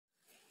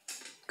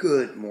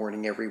Good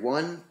morning,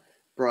 everyone.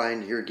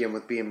 Brian here again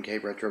with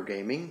BMK Retro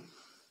Gaming.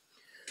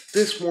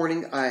 This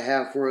morning I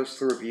have for us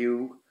the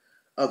review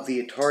of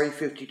the Atari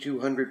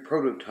 5200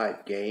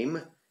 prototype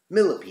game,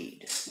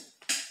 Millipede.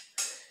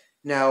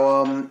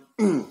 Now,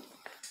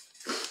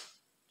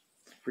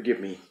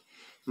 forgive me,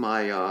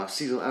 my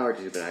seasonal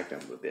allergies have been acting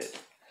up a bit.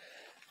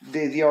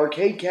 The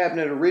arcade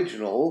cabinet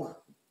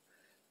original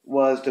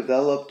was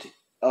developed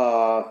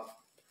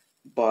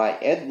by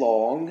Ed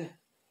Long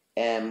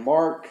and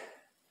Mark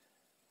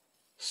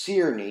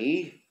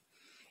Cerny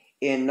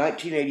in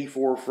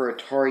 1984 for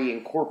Atari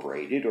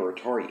Incorporated, or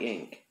Atari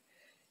Inc.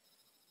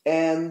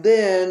 And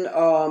then,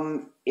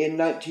 in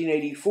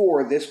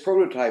 1984, this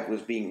prototype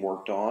was being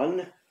worked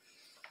on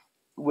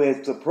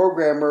with the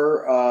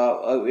programmer,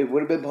 it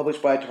would have been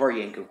published by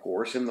Atari Inc., of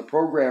course, and the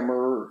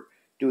programmer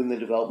doing the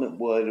development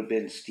would have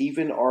been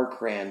Stephen R.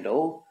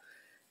 Crandall.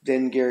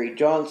 Then Gary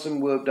Johnson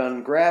would have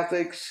done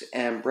graphics,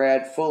 and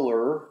Brad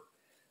Fuller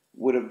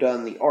would have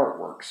done the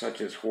artwork,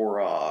 such as for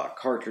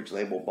cartridge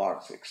label,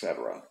 box,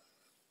 etc.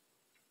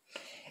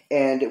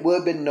 And it would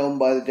have been known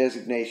by the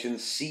designation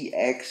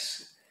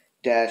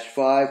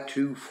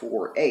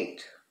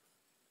CX-5248.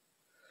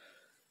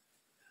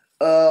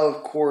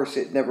 Of course,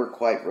 it never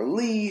quite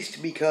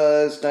released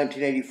because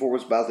 1984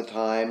 was about the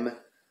time,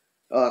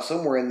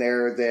 somewhere in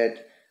there,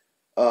 that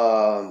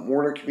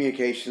Warner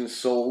Communications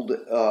sold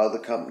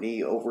the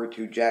company over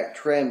to Jack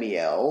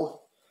Tramiel.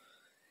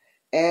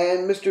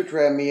 And Mr.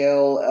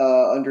 Tramiel,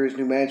 under his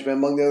new management,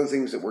 among the other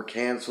things that were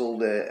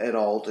canceled and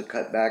all to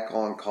cut back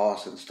on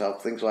costs and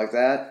stuff, things like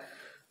that,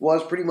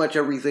 was pretty much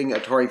everything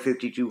Atari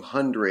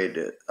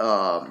 5200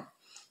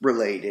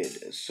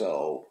 related.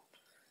 So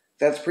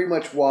that's pretty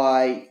much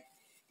why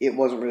it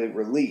wasn't really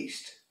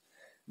released.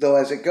 Though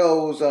as it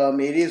goes,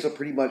 it is a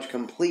pretty much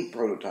complete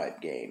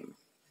prototype game.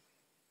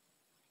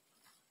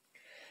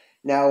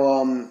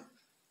 Now,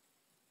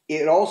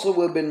 it also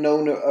would have been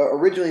known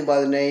originally by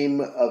the name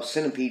of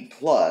Centipede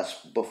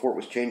Plus before it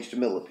was changed to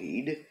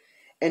Millipede.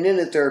 And in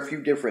it there are a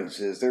few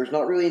differences. There's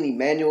not really any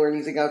manual or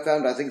anything I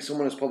found. I think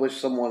someone has published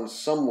someone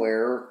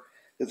somewhere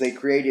that they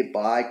created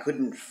by.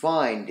 Couldn't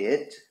find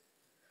it.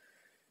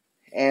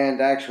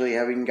 And actually,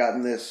 having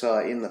gotten this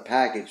in the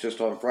package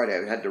just on Friday,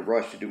 I had to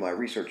rush to do my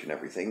research and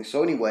everything.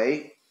 So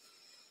anyway,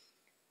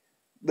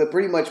 the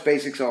pretty much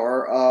basics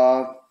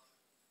are,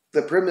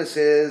 the premise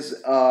is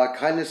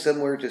kind of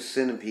similar to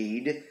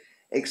Centipede,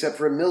 except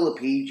for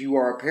Millipede, you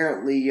are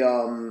apparently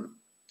an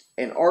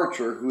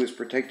archer who is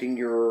protecting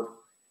your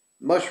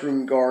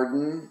mushroom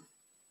garden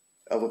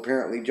of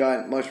apparently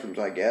giant mushrooms,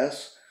 I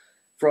guess,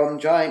 from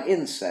giant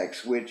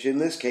insects, which in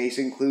this case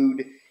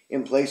include,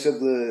 in place of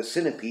the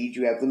Centipede,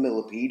 you have the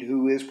Millipede,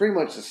 who is pretty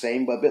much the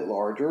same, but a bit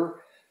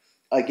larger.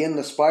 Again,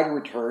 the spider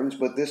returns,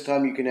 but this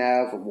time you can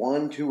have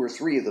 1, 2, or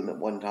 3 of them at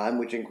one time,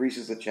 which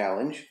increases the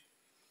challenge.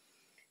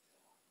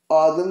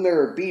 Then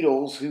there are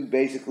beetles who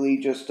basically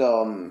just,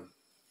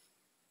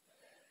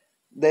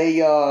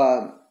 they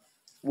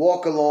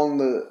walk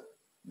along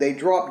they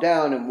drop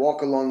down and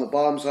walk along the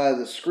bottom side of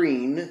the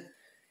screen,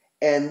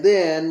 and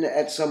then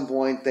at some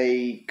point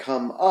they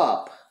come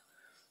up,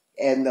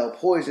 and they'll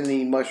poison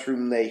any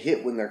mushroom they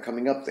hit when they're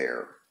coming up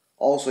there.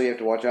 Also, you have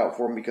to watch out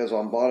for them because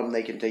on bottom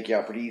they can take you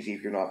out pretty easy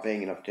if you're not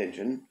paying enough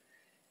attention.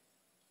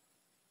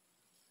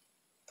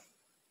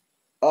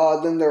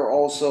 Then there are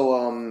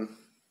also,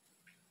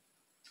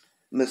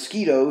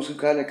 mosquitoes who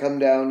kind of come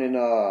down and,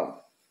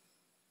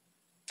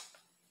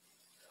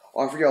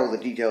 I forget all the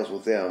details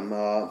with them.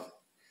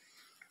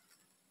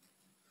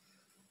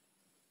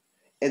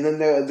 And then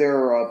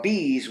there are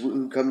bees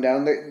who come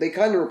down. They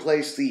kind of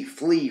replace the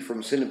flea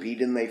from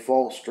Centipede and they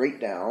fall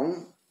straight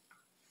down.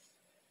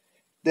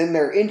 Then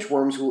there are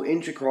inchworms who will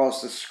inch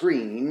across the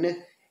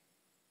screen.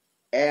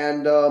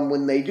 And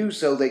when they do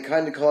so, they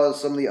kind of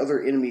cause some of the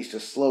other enemies to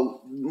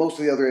most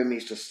of the other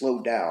enemies to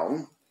slow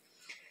down.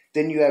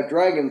 Then you have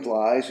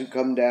dragonflies who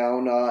come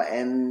down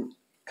and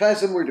kind of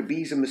similar to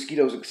bees and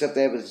mosquitoes, except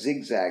they have a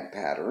zigzag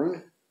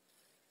pattern.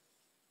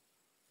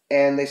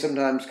 And they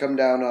sometimes come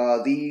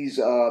down, these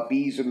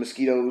bees and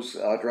mosquitoes,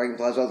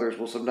 dragonflies, others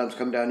will sometimes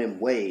come down in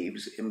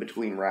waves in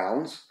between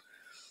rounds.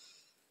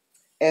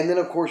 And then,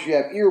 of course, you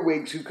have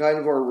earwigs who kind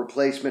of are a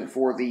replacement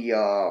for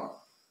the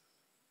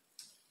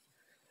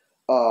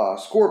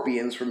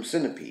scorpions from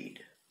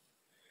Centipede.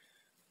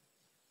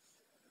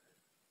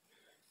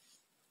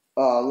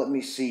 Let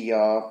me see,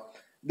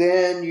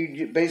 then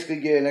you basically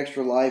get an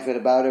extra life at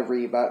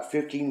about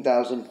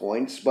 15,000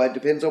 points, but it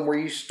depends on where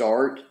you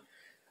start.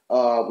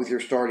 With your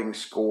starting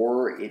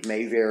score, it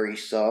may vary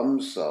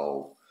some,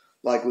 so,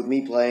 like with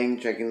me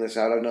checking this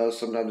out, I know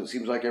sometimes it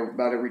seems like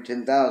about every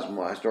 10,000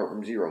 when I start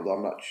from 0, though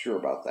I'm not sure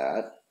about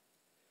that.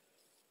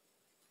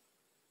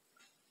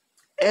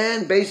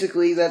 And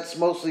basically, that's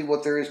mostly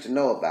what there is to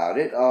know about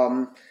it.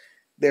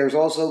 There's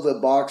also the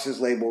boxes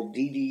labeled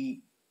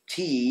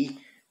DDT,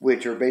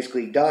 which are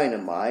basically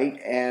dynamite,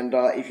 and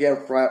if you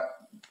have,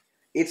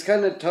 it's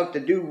kind of tough to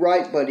do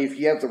right, but if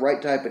you have the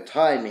right type of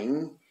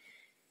timing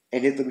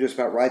and hit them just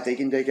about right, they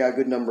can take out a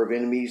good number of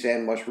enemies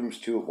and mushrooms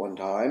too at one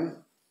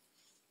time.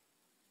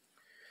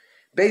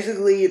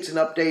 Basically, it's an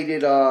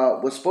updated,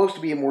 was supposed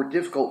to be a more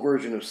difficult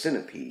version of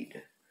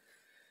Centipede,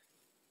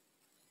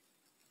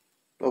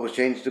 but was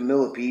changed to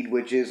Millipede,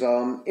 which is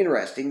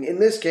interesting. In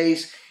this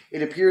case,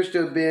 it appears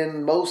to have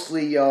been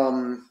mostly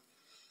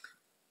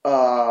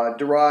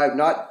derived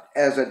not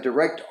as a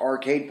direct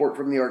arcade port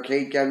from the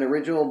arcade cabinet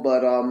original,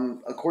 but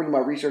according to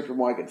my research from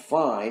what I could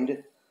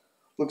find,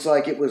 looks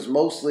like it was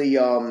mostly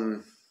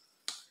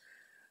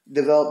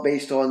developed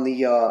based on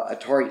the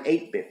Atari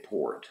 8-bit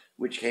port,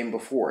 which came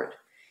before it.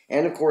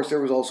 And of course,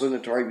 there was also an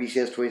Atari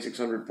VCS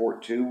 2600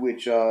 port too,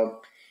 which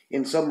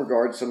in some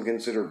regards some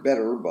consider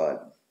better,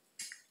 but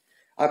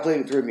I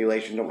played it through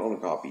emulation, don't own a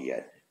copy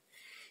yet.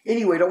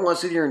 Anyway, don't want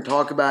to sit here and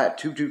talk about it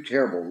too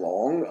terrible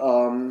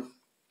long.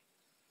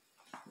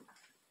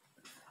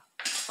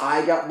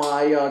 I got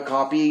my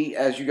copy,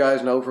 as you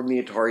guys know, from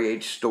the Atari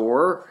Age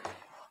store.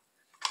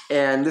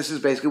 And this is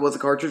basically what the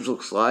cartridge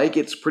looks like.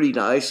 It's pretty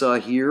nice.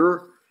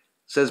 Here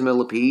says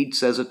Millipede,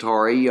 says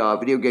Atari,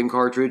 video game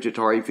cartridge,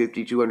 Atari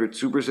 5200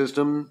 Super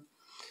System,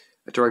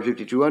 Atari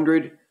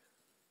 5200.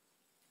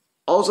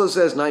 Also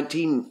says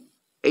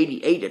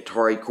 1988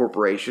 Atari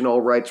Corporation,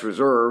 all rights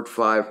reserved,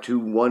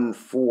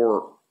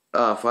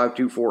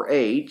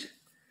 5248.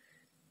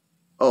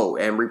 Oh,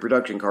 and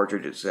reproduction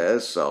cartridge it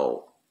says,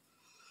 so.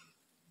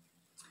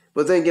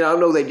 But then again, I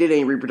don't know if they did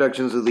any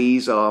reproductions of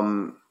these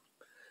with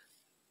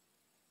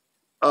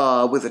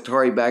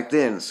Atari back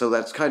then, so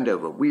that's kind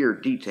of a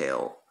weird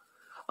detail.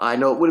 I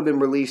know it would have been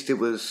released, it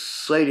was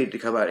slated to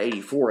come out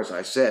 84, as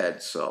I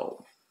said,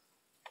 so.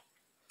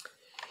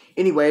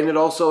 Anyway, and it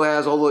also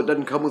has, although it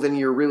doesn't come with any,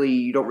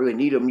 you don't really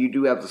need them, you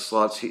do have the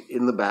slots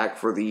in the back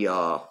for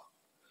the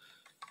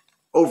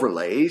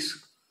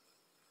overlays,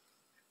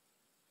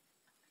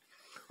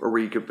 or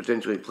where you could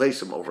potentially place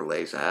some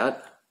overlays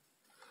at.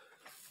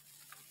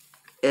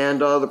 And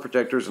the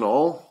protectors and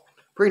all.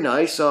 Pretty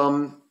nice.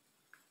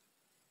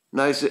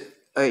 Nice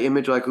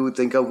image like we would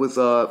think of with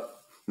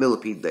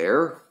Millipede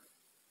there.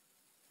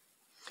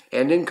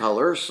 And in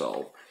color,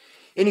 so.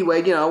 Anyway,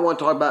 again, I don't want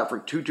to talk about it for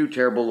too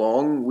terrible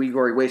long. We've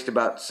already wasted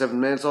about 7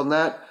 minutes on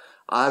that.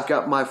 I've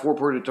got my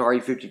 4-port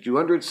Atari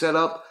 5200 set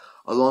up,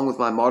 along with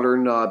my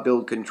modern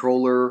build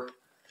controller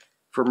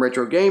from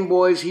Retro Game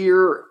Boys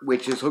here,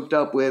 which is hooked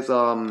up with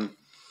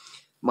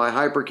my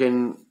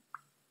Hyperkin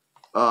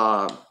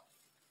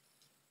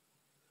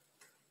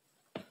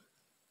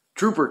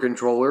Trooper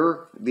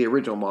controller, the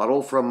original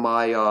model, from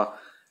my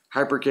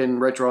Hyperkin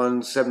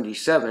Retron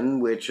 77,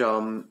 which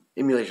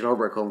emulation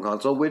hardware clone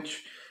console,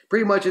 which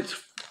pretty much it's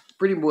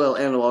pretty well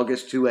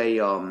analogous to a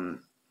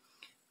an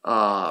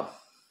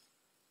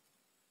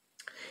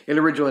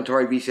original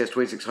Atari VCS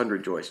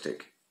 2600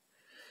 joystick.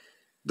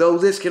 Though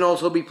this can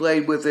also be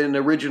played with an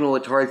original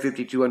Atari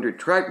 5200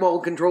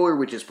 trackball controller,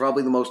 which is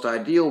probably the most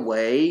ideal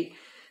way,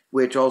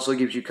 which also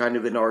gives you kind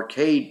of an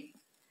arcade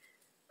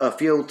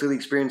feel to the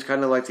experience,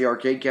 kind of like the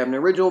arcade cabinet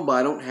original, but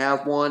I don't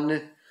have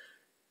one.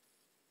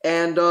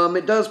 And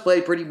it does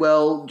play pretty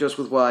well just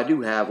with what I do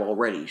have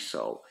already.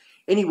 So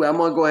anyway, I'm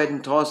going to go ahead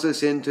and toss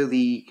this into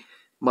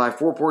my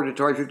 4-port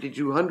Atari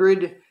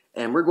 5200,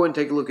 and we're going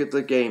to take a look at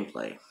the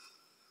gameplay.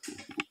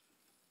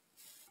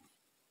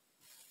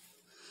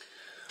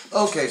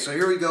 Okay, so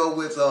here we go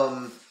with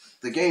the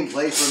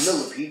gameplay for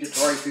Millipede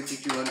Atari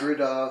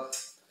 5200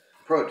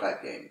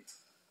 prototype game.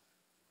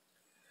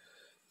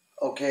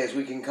 Okay, as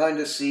we can kind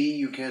of see,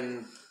 you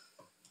can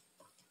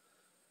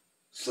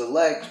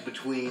select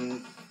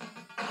between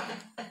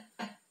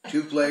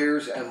 2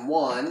 players and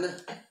 1.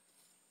 It's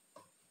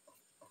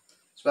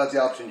about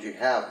the options you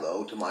have,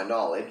 though, to my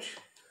knowledge.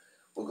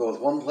 We'll go with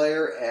 1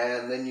 player,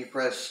 and then you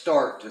press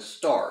start to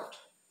start.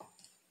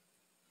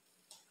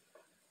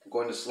 I'm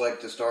going to select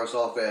to start us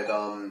off at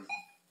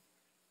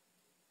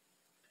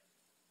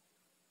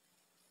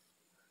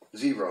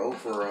 0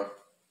 for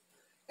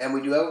and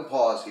we do have a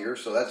pause here,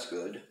 so that's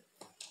good.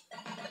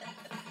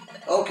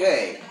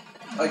 Okay,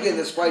 again,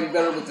 this is probably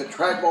better with the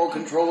trackball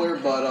controller,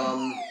 but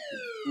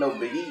no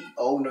biggie.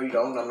 Oh, no you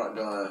don't, I'm not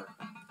gonna.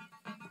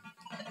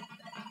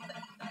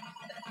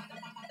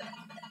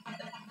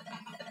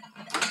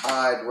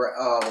 I'd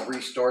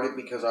restart it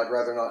because I'd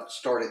rather not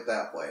start it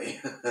that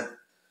way.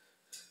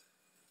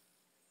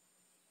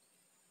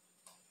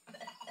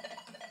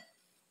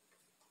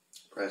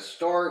 Press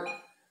start,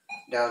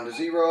 down to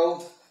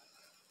 0,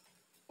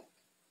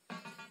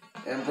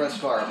 and press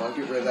fire. I'm going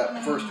to get rid of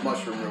that first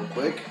mushroom real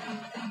quick.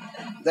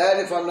 That,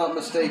 if I'm not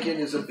mistaken,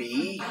 is a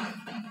bee.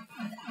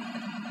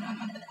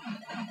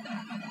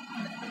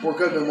 Or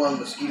could have been one of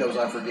the mosquitoes,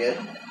 I forget.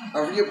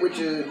 I forget which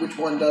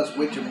one does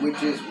which and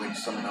which is which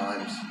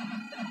sometimes.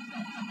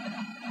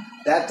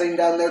 That thing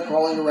down there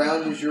crawling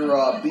around is your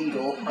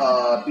beetle,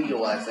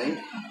 I think.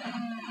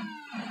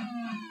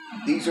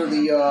 These are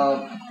the,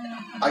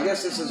 I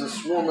guess this is a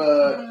swarm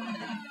of,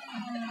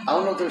 I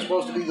don't know if they're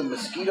supposed to be the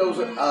mosquitoes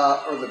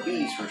or the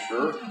bees for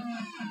sure.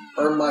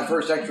 Earned my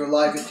first extra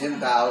life at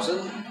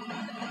 10,000.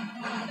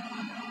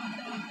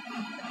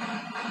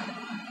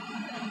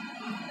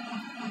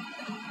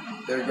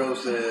 There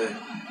goes the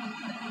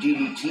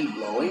DDT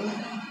blowing.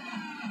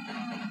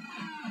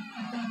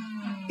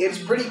 It's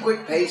pretty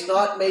quick paced,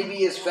 not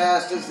maybe as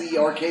fast as the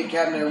arcade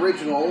cabinet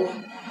original.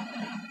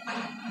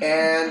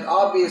 And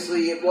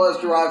obviously it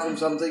was derived from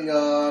something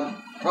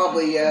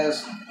probably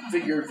as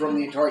figured from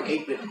the Atari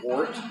 8-bit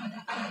port.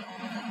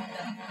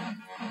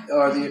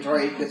 Or the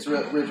Atari 8-bit's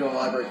original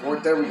library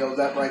port. There we go,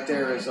 that right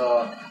there is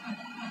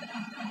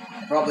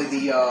probably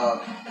the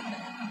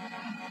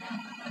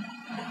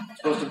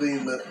supposed to be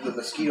the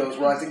mosquitoes,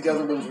 where I think the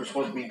other ones were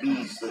supposed to be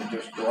bees that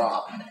just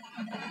drop.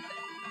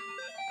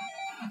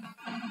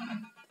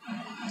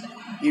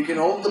 You can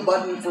hold the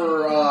button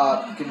for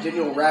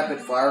continual rapid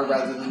fire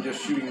rather than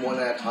just shooting one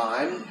at a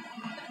time.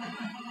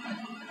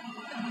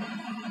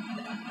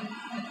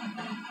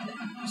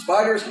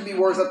 Spiders can be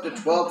worth up to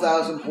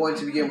 12,000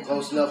 points if you get them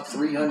close enough.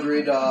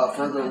 300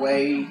 further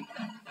away.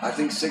 I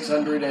think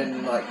 600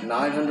 and like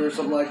 900 or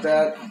something like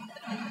that.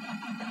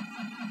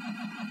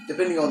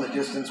 Depending on the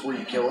distance where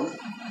you kill them.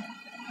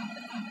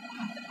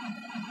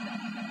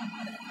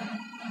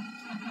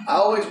 I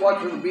always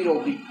watch for the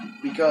beetle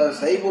because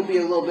they will be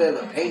a little bit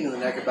of a pain in the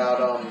neck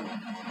about,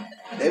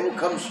 they will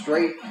come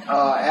straight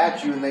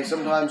at you, and they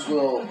sometimes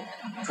will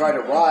try to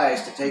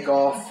rise to take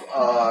off,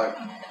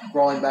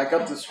 crawling back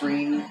up the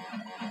screen.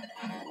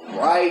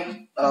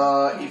 Right,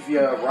 if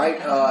you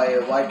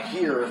like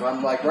here, if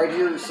I'm like right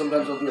here,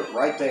 sometimes I'll do it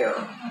right there,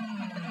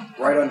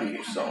 right under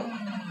you, so.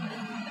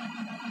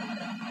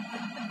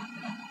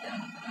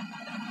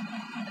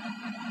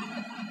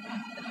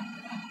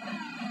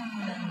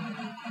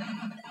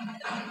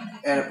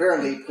 And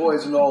apparently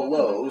poisoned all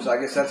lows.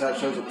 I guess that's how it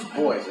shows it was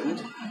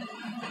poisoned.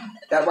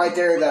 That right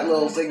there, that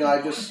little thing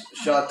I just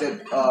shot,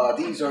 that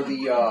these are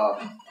the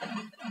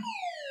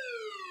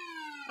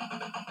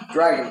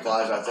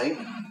dragonflies, I think.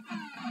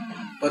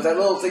 But that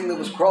little thing that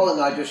was crawling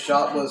I just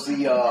shot was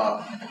the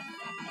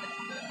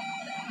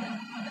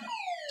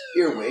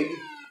earwig.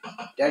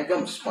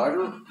 Dadgum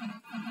spider.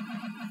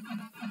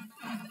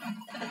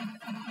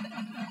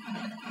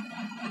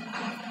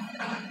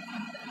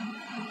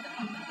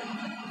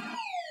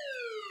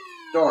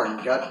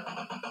 Darn, got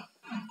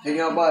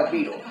taken out by a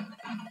beetle.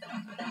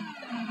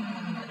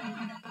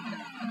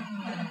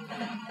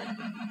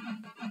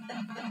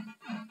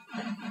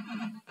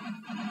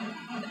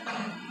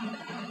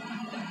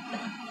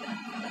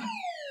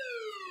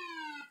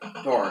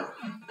 Darn.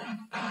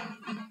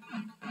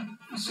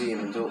 You see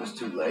him until it was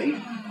too late.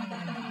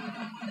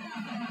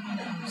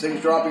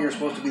 Things dropping are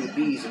supposed to be the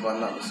bees, if I'm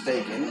not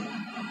mistaken.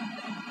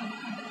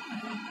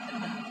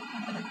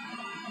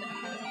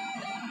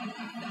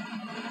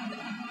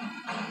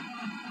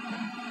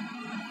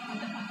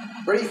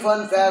 Pretty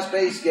fun,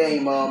 fast-paced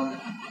game.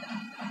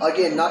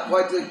 Again, not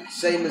quite the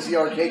same as the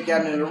arcade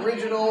cabinet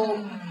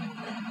original.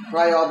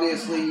 Probably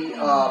obviously,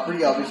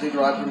 pretty obviously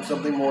derived from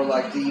something more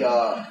like the,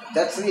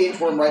 that's the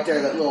inchworm right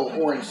there, that little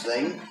orange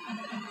thing.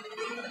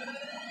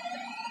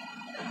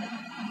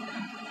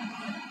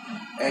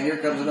 And here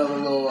comes another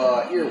little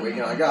earwig,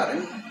 and I got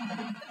him.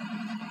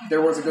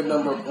 They're worth a good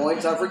number of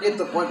points. I forget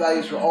the point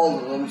values for all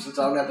of them since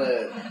I don't have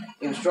an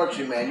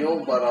instruction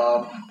manual, but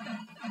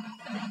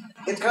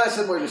it's kind of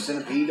similar to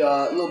Centipede,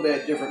 a little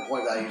bit different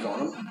point values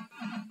on them.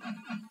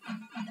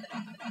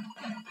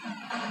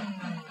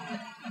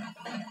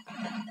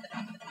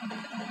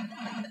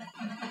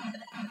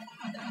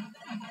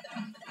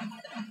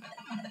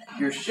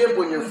 Your ship,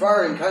 when you're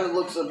firing, kind of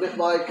looks a bit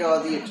like the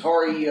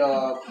Atari,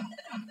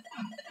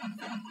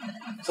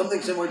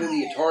 something similar to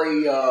the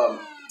Atari,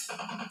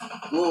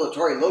 little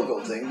Atari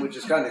logo thing, which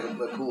is kind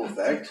of a cool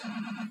effect.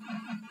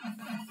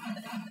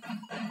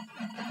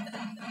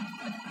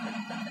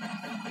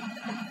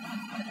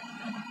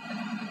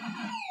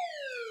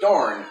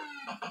 Darn.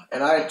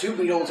 And I had two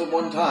beetles at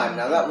one time.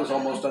 Now that was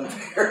almost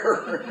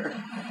unfair.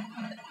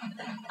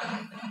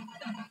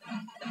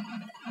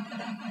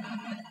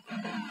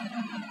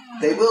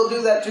 They will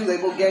do that too. They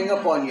will gang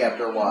up on you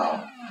after a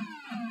while.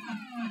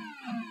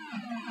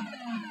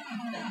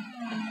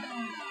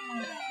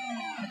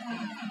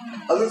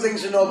 Other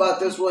things to know about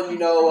this one, you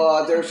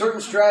know, there are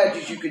certain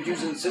strategies you could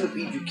use in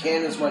Centipede you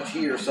can't as much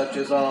here, such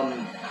as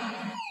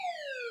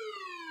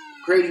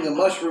creating a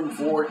mushroom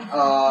fort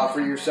for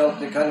yourself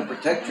to kind of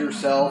protect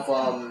yourself.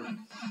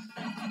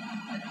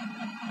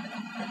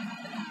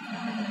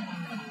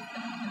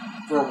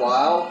 For a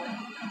while.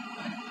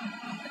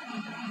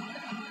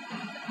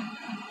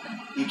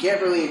 You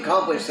can't really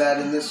accomplish that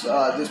in this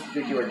this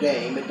particular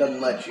game. It doesn't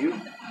let you.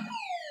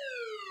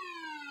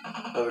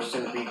 Another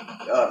Centipede,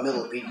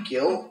 Millipede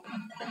kill.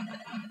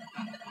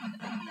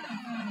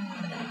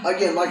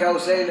 Again, like I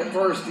was saying at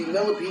first, the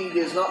Millipede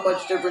is not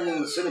much different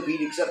than the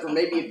Centipede, except for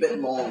maybe a bit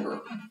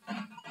longer.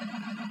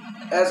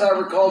 As I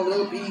recall,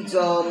 Millipedes,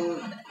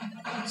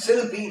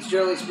 Centipedes,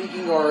 generally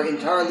speaking, are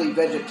entirely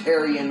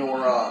vegetarian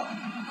or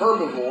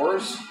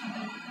herbivores.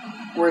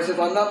 Whereas, if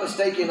I'm not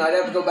mistaken, I'd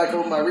have to go back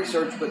over my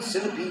research, but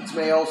centipedes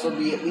may also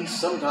be at least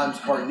sometimes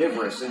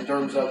carnivorous in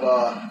terms of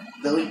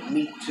they'll eat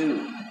meat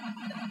too.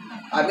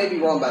 I may be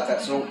wrong about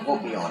that, so don't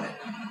quote me on it.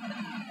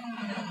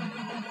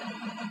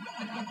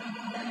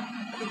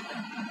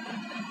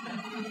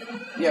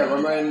 Yeah,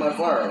 run right in my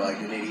fire like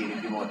an idiot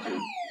if you want to.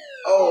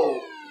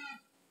 Oh!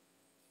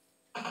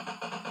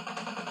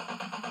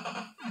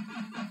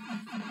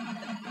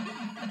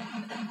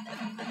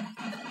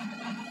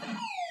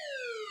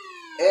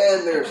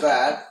 And there's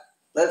that.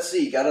 Let's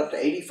see, got up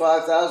to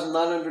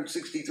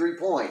 85,963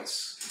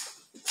 points.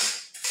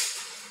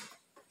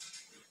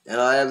 And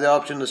I have the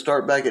option to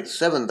start back at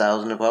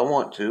 7,000 if I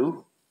want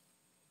to.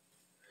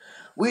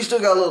 We still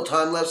got a little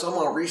time left, so I'm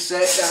going to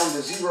reset down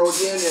to 0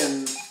 again,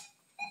 and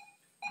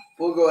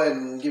we'll go ahead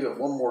and give it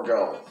one more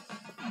go.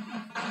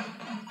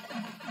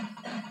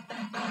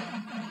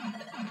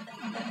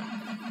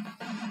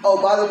 Oh,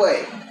 by the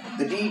way,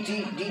 the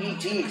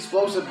DDT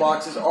explosive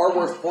boxes are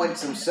worth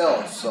points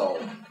themselves, so...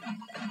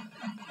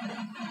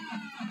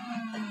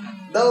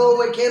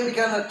 Though it can be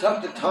kind of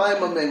tough to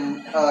time them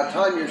and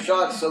time your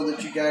shots so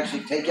that you can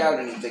actually take out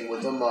anything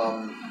with them.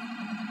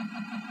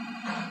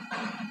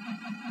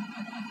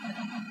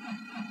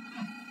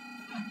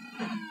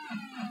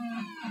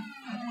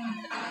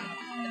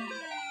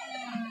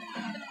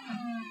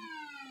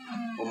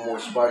 One more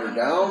spider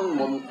down,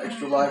 one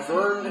extra life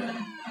earned.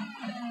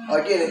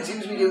 Again, it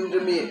seems to be given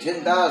to me at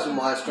 10,000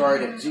 while I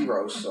started at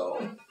 0,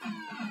 so...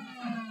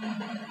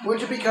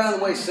 Which would be kind of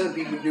the way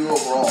Centipede would do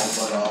overall,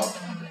 but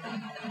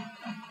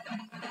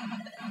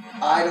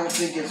I don't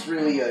think it's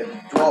really a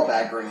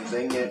drawback or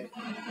anything. It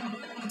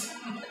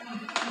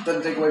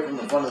doesn't take away from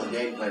the fun of the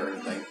gameplay or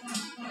anything.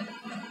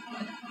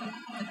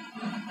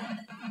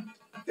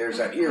 There's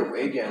that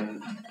earwig,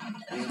 and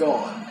he's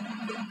gone.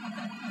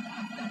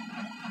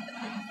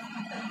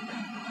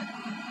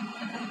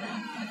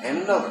 And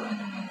another.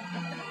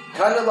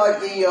 Kind of like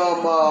the,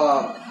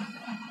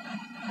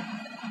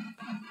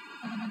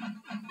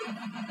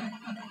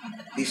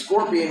 the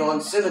scorpion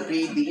on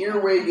Centipede, the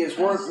earwig is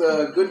worth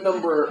a good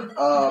number,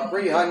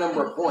 pretty high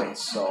number of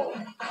points, so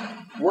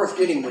worth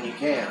getting when you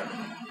can.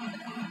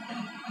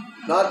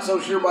 Not so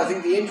sure, but I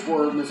think the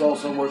inchworm is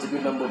also worth a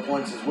good number of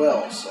points as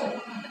well,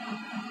 so.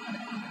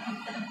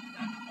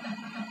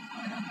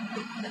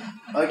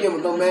 Again,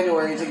 with no manual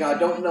or anything, I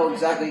don't know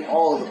exactly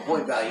all of the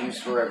point values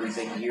for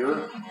everything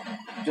here.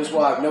 Just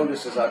what I've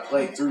noticed as I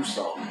played through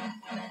some.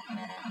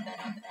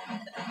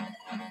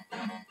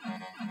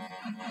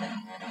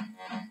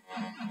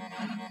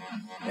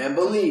 And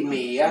believe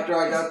me, after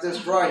I got this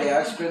Friday,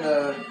 I spent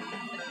a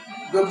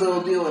good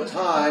little deal of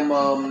time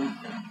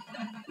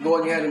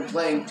going ahead and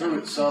playing through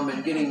it some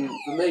and getting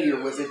familiar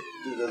with it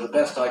the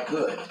best I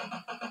could.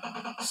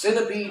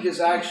 Centipede is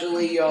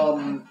actually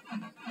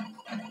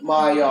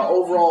my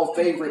overall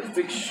favorite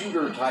fixed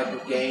shooter type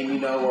of game, you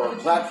know, or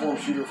platform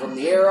shooter from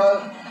the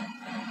era.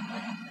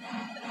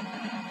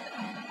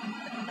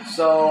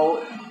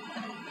 So,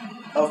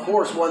 of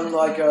course, one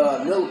like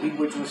Millipede,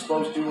 which was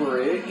supposed to, or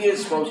it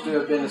is supposed to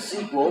have been a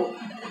sequel,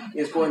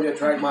 is going to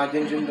attract my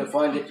attention to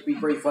find it to be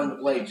pretty fun to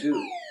play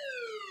too.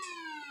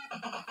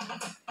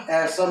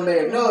 As some may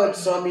have known,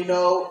 some, you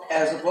know,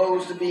 as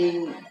opposed to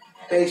being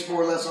based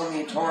more or less on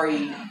the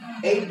Atari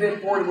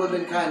 8-bit board, it would have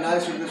been kind of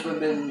nicer if this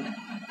would have been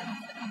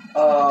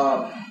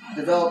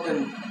developed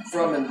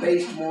from and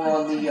based more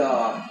on the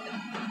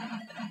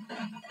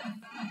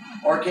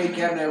arcade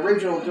cabinet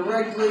original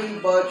directly,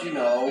 but you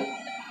know,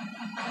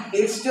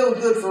 it's still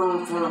good for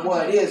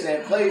what it is,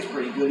 and it plays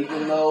pretty good,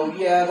 even though,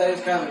 yeah, that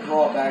is kind of a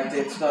drawback that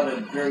it's not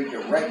a very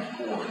direct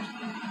port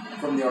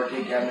from the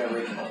arcade cabinet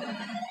original.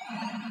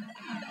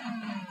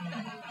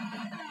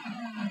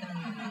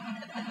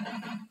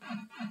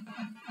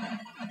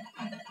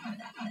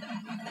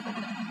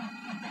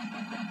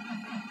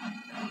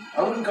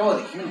 I wouldn't call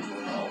it a huge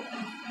one, though.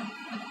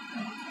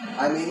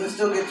 I mean, this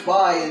still gets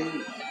by,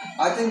 and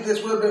I think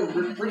this would have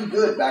been pretty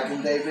good back in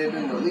the day if it had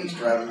been released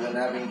rather than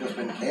having just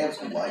been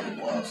canceled like it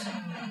was.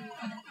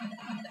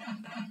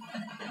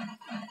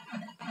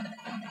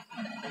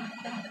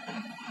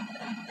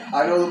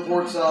 I know the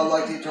ports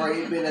like the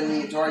Atari 8-bit and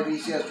the Atari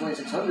VCS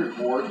 2600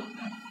 port,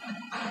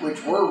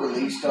 which were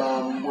released,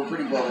 were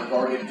pretty well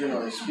regarded,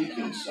 generally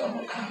speaking,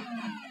 so...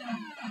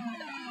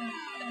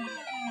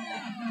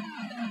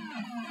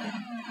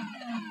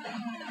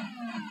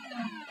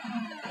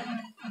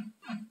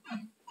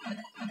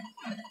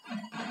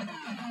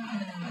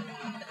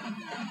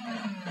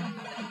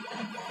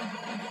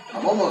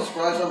 I'm almost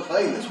surprised I'm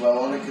playing this well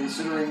on it,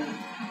 considering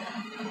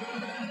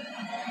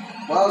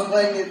when I was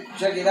playing it,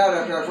 checking it out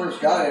after I first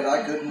got it,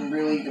 I couldn't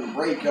really even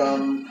break,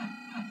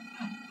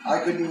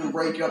 I couldn't even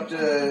break up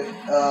to,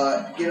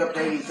 get up to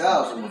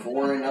 80,000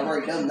 before, and I've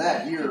already done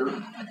that here,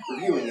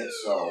 reviewing it,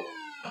 so.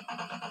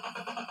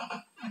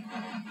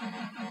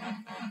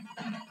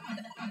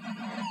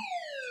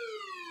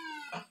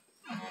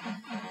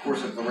 Of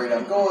course, at the rate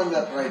I'm going,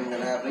 that probably isn't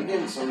going to happen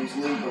again so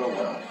easily, but oh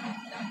well.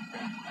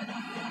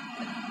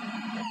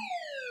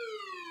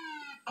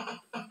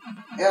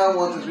 Yeah, I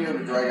want this video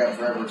to drag out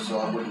forever, so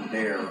I wouldn't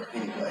dare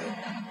anyway.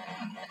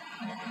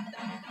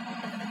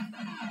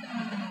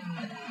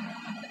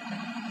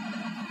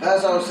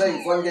 As I was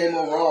saying, fun game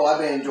overall. I've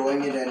been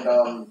enjoying it, and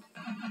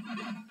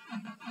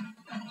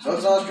so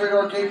it's not a straight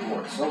arcade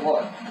port, so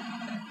what?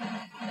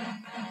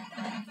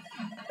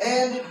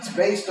 And it's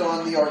based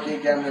on the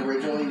arcade cabinet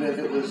original, even if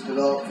it was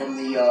developed from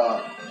the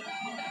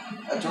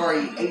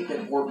Atari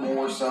 8-bit port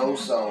more so.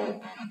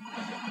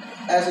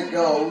 As it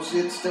goes,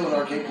 it's still an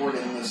arcade port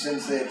in the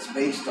sense that it's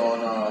based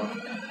on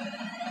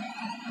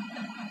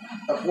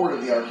a port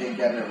of the arcade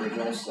cabinet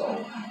original,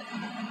 so.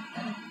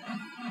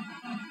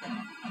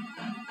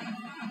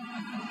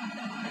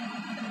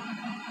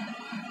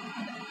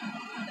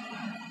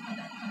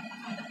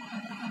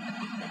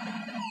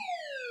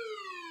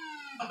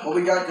 What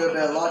we got could have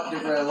been a lot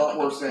different, a lot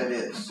worse than it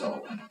is,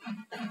 so.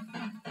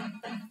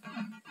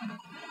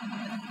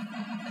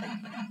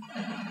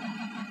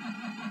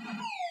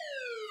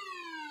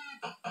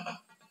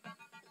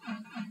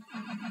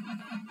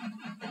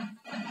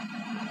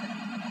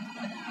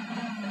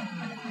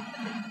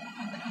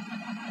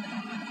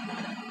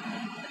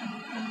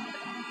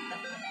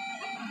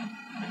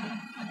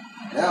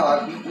 Now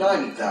I've beat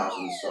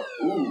 90,000, so,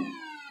 ooh.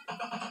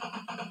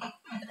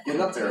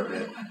 Getting up there a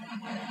bit.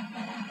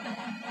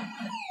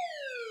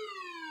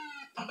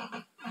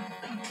 I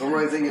don't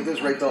really think at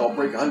this rate I'll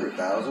break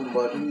 100,000,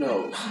 but who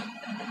knows.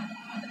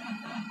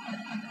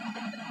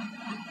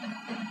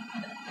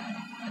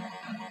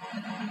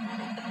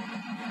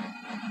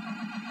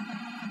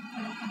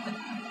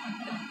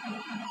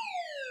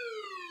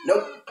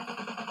 Nope.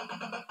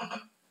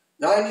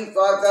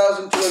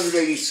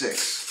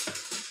 95,286.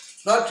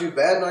 Not too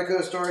bad, and I could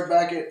have started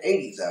back at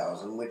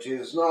 80,000, which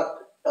is not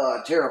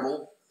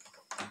terrible.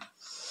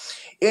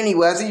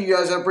 Anyway, I think you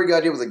guys have a pretty good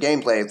idea with the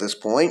gameplay at this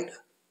point.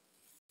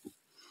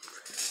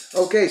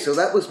 Okay, so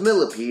that was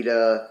Millipede,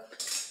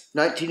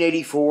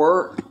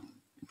 1984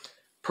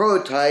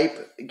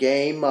 prototype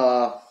game,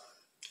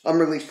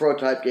 unreleased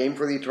prototype game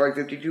for the Atari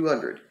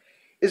 5200.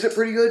 Is it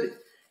pretty good?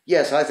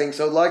 Yes, I think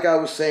so. Like I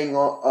was saying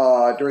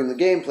during the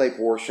gameplay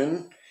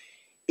portion,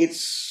 it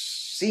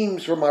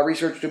seems from my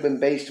research to have been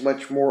based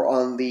much more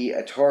on the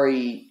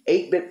Atari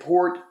 8-bit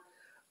port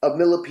of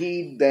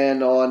Millipede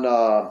than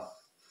on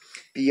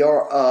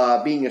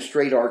being a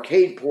straight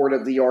arcade port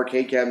of the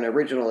arcade cabinet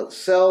original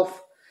itself.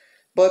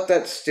 But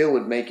that still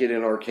would make it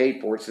an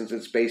arcade port since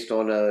it's based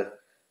on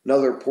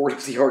another port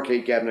of the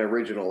arcade cabinet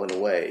original in a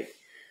way.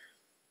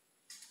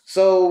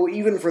 So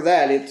even for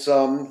that, it's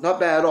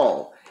not bad at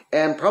all.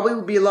 And probably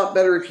would be a lot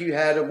better if you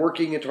had a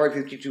working Atari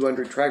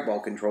 5200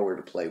 trackball controller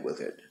to play with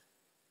it.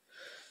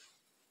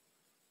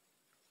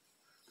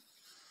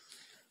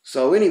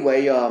 So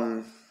anyway,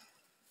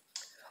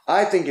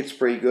 I think it's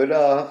pretty good.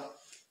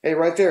 Hey,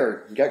 right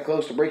there, you got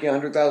close to breaking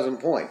 100,000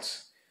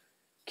 points.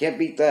 Can't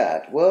beat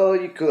that. Well,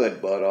 you could,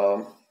 but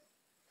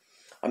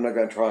I'm not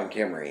going to try on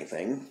camera or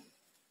anything.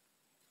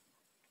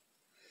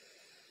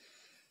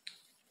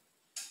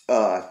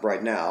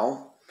 Right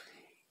now.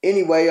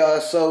 Anyway,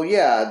 so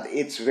yeah,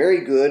 it's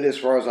very good as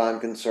far as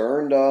I'm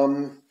concerned.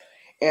 And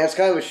it's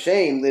kind of a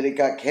shame that it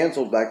got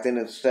canceled back then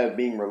instead of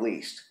being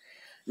released.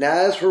 Now,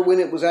 as for when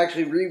it was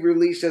actually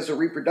re-released as a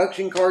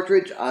reproduction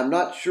cartridge, I'm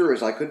not sure,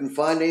 as I couldn't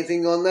find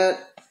anything on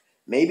that.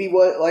 Maybe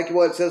like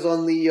what it says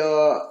on the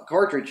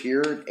cartridge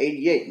here,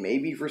 88.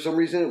 Maybe for some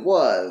reason it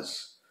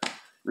was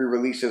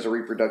re-released as a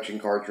reproduction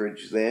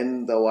cartridge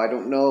then, though I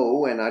don't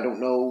know, and I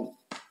don't know,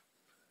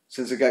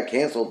 since it got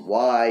canceled,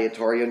 why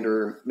Atari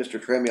under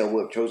Mr. Tramiel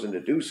would have chosen to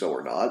do so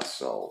or not,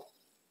 so.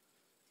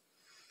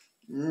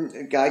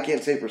 I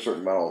can't say for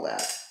certain about all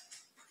that.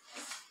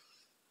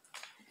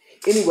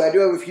 Anyway, I do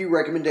have a few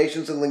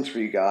recommendations and links for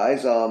you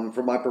guys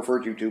from my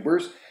preferred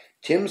YouTubers.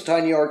 Tim's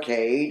Tiny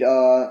Arcade.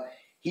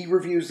 He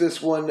reviews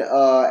this one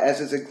as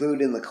it's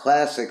included in the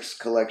Classics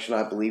collection,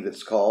 I believe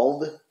it's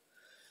called,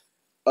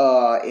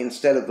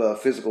 instead of a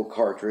physical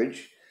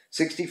cartridge.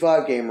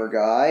 65 Gamer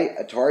Guy,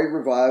 Atari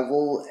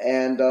Revival,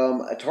 and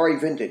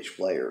Atari Vintage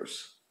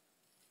Players.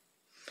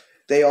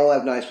 They all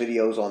have nice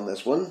videos on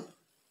this one.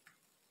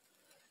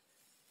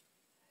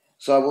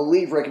 So I will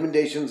leave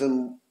recommendations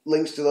and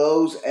links to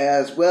those,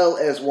 as well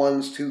as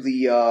ones to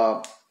the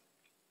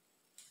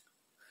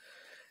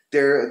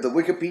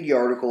Wikipedia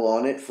article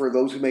on it for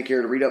those who may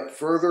care to read up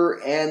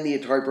further, and the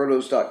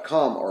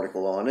AtariProtos.com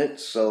article on it,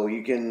 so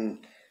you can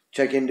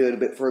check into it a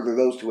bit further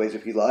those two ways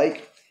if you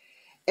like.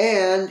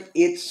 And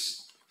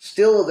it's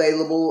still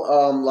available,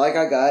 like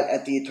I got,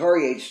 at the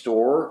Atari Age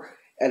store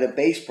at a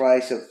base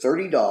price of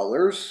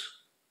 $30,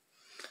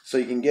 so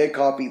you can get a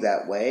copy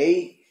that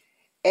way.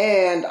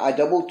 And I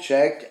double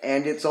checked,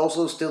 and it's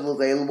also still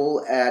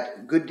available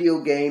at Good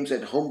Deal Games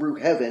at Homebrew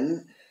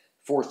Heaven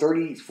for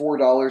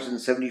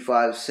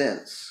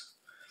 $34.75.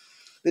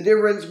 The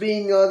difference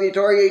being the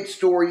Atari 8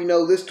 store, you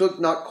know, this took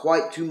not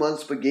quite 2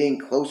 months, but getting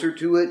closer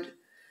to it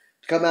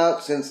to come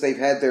out since they've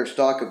had their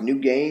stock of new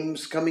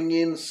games coming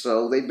in,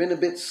 so they've been a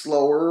bit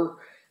slower.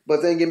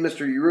 But then again,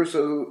 Mr.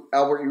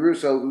 Albert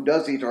Uruso, who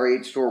does the Atari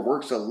 8 store,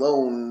 works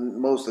alone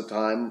most of the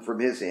time from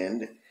his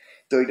end,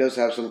 though he does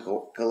have some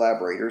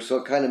collaborators, so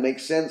it kind of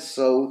makes sense.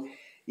 So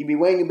you'd be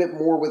weighing a bit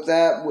more with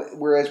that,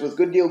 whereas with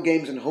Good Deal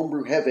Games and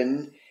Homebrew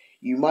Heaven,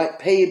 you might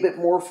pay a bit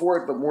more for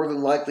it, but more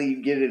than likely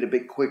you get it a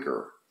bit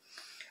quicker.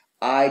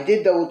 I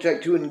did double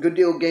check too, and Good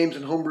Deal Games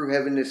and Homebrew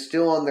Heaven is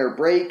still on their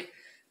break,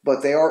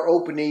 but they are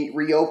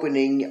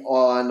reopening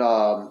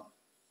on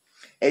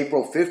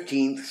April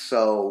 15th,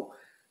 so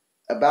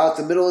about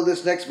the middle of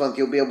this next month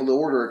you'll be able to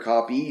order a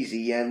copy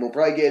easy, and we'll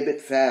probably get a bit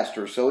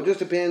faster. So it just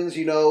depends,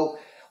 you know,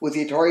 With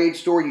the Atari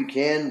Age store, you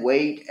can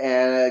wait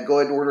and go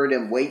ahead and order it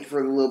and wait for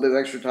a little bit of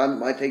extra time it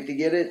might take to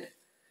get it.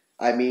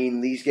 I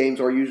mean, these games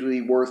are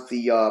usually worth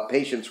the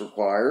patience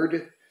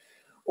required.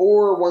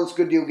 Or once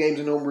Good Deal Games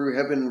and Homebrew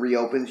Heaven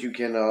reopens, you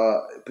can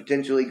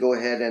potentially go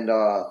ahead and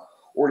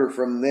order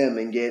from them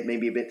and get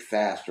maybe a bit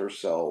faster.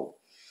 So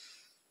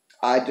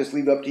I just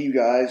leave it up to you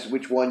guys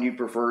which one you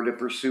prefer to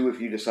pursue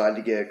if you decide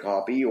to get a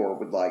copy or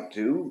would like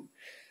to.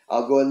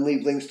 I'll go ahead and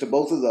leave links to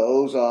both of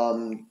those.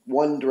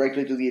 One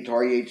directly to the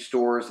Atari Age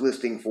store's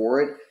listing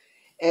for it.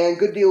 And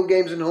Good Deal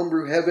Games and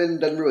Homebrew Heaven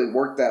doesn't really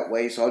work that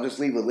way, so I'll just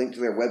leave a link to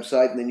their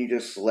website, and then you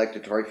just select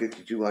Atari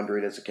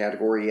 5200 as a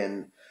category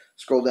and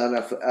scroll down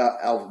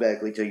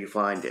alphabetically till you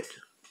find it.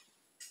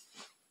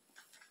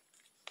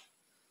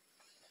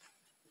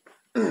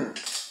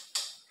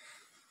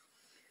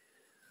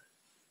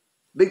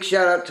 Big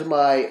shout out to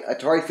my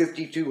Atari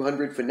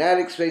 5200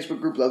 Fanatics Facebook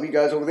group. Love you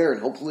guys over there,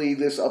 and hopefully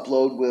this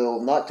upload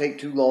will not take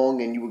too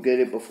long and you will get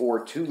it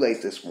before too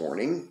late this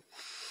morning.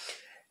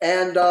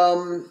 And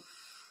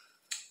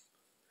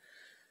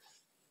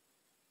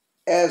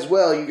as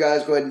well, you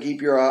guys go ahead and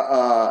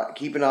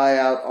keep an eye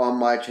out on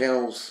my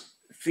channel's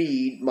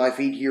feed, my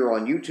feed here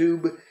on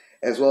YouTube,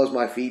 as well as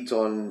my feeds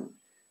on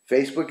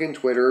Facebook and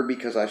Twitter,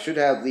 because I should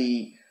have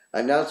the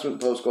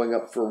announcement post going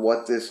up for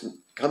what this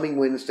coming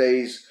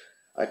Wednesday's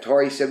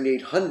Atari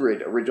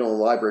 7800 Original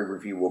Library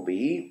Review will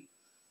be.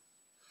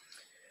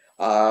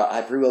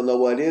 I pretty well know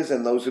what it is,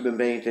 and those who have been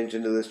paying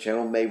attention to this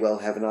channel may well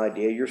have an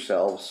idea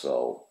yourselves,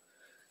 so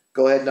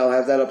go ahead and I'll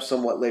have that up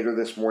somewhat later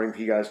this morning for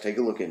you guys to take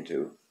a look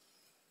into.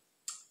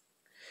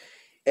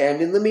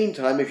 And in the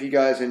meantime, if you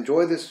guys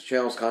enjoy this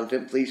channel's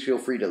content, please feel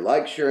free to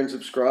like, share, and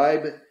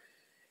subscribe.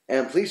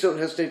 And please don't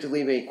hesitate to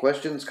leave any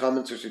questions,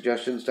 comments, or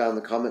suggestions down in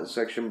the comment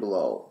section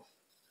below.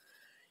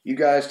 You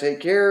guys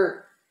take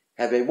care.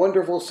 Have a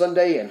wonderful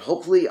Sunday, and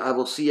hopefully I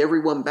will see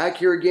everyone back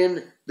here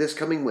again this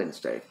coming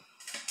Wednesday.